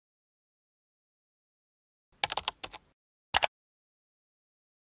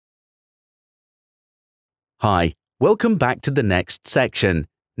Hi, welcome back to the next section,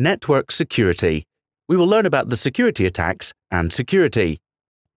 Network Security. We will learn about the security attacks and security.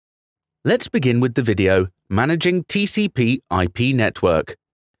 Let's begin with the video, Managing TCP IP Network.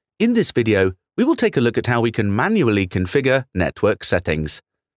 In this video, we will take a look at how we can manually configure network settings.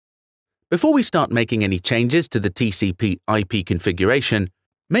 Before we start making any changes to the TCP IP configuration,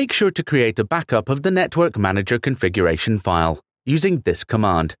 make sure to create a backup of the Network Manager configuration file using this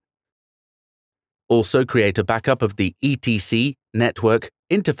command. Also create a backup of the etc network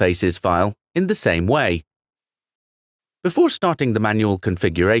interfaces file in the same way. Before starting the manual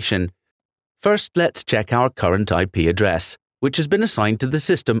configuration, first let's check our current IP address, which has been assigned to the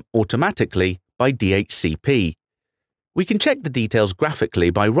system automatically by DHCP. We can check the details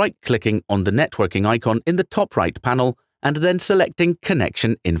graphically by right-clicking on the networking icon in the top right panel and then selecting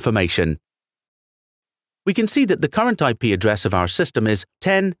Connection Information. We can see that the current IP address of our system is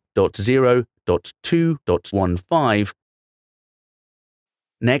 10.0.2.15.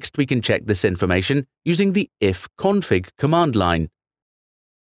 Next, we can check this information using the ifconfig command line.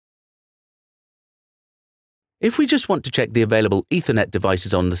 If we just want to check the available Ethernet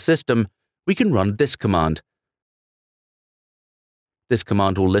devices on the system, we can run this command. This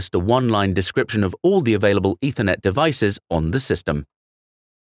command will list a one-line description of all the available Ethernet devices on the system.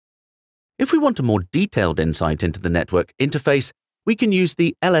 If we want a more detailed insight into the network interface, we can use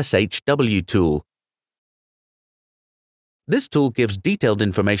the LSHW tool. This tool gives detailed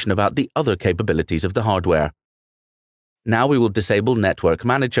information about the other capabilities of the hardware. Now we will disable Network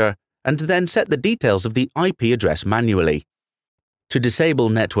Manager and then set the details of the IP address manually. To disable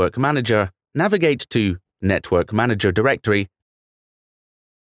Network Manager, navigate to Network Manager directory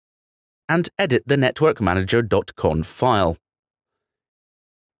and edit the networkmanager.conf file.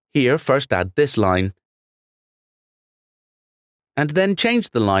 Here, first add this line, and then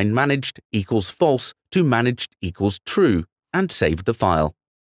change the line managed equals false to managed equals true, and save the file.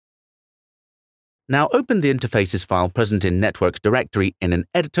 Now open the interfaces file present in Network Directory in an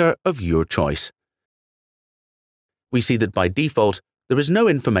editor of your choice. We see that by default, there is no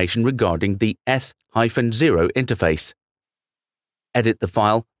information regarding the eth-0 interface. Edit the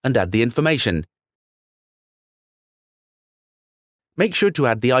file and add the information. Make sure to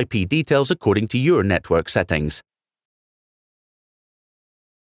add the IP details according to your network settings.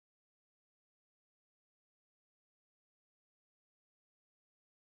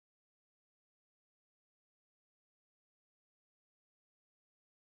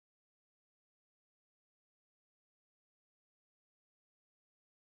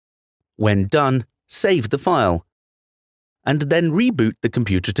 When done, save the file, and then reboot the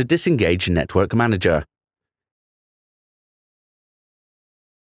computer to disengage Network Manager.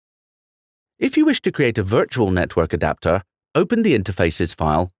 If you wish to create a virtual network adapter, open the interfaces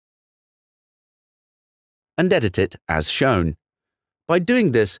file and edit it as shown. By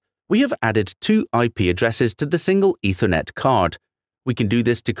doing this, we have added two IP addresses to the single Ethernet card. We can do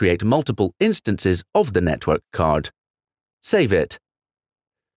this to create multiple instances of the network card. Save it.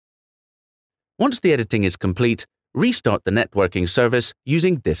 Once the editing is complete, restart the networking service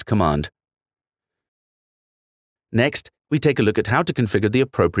using this command. Next, we take a look at how to configure the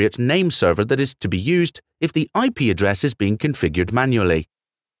appropriate name server that is to be used if the IP address is being configured manually.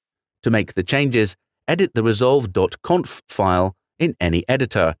 To make the changes, edit the resolve.conf file in any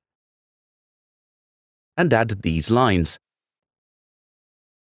editor and add these lines.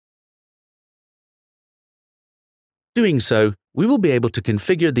 Doing so, we will be able to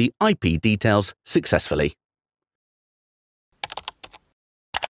configure the IP details successfully.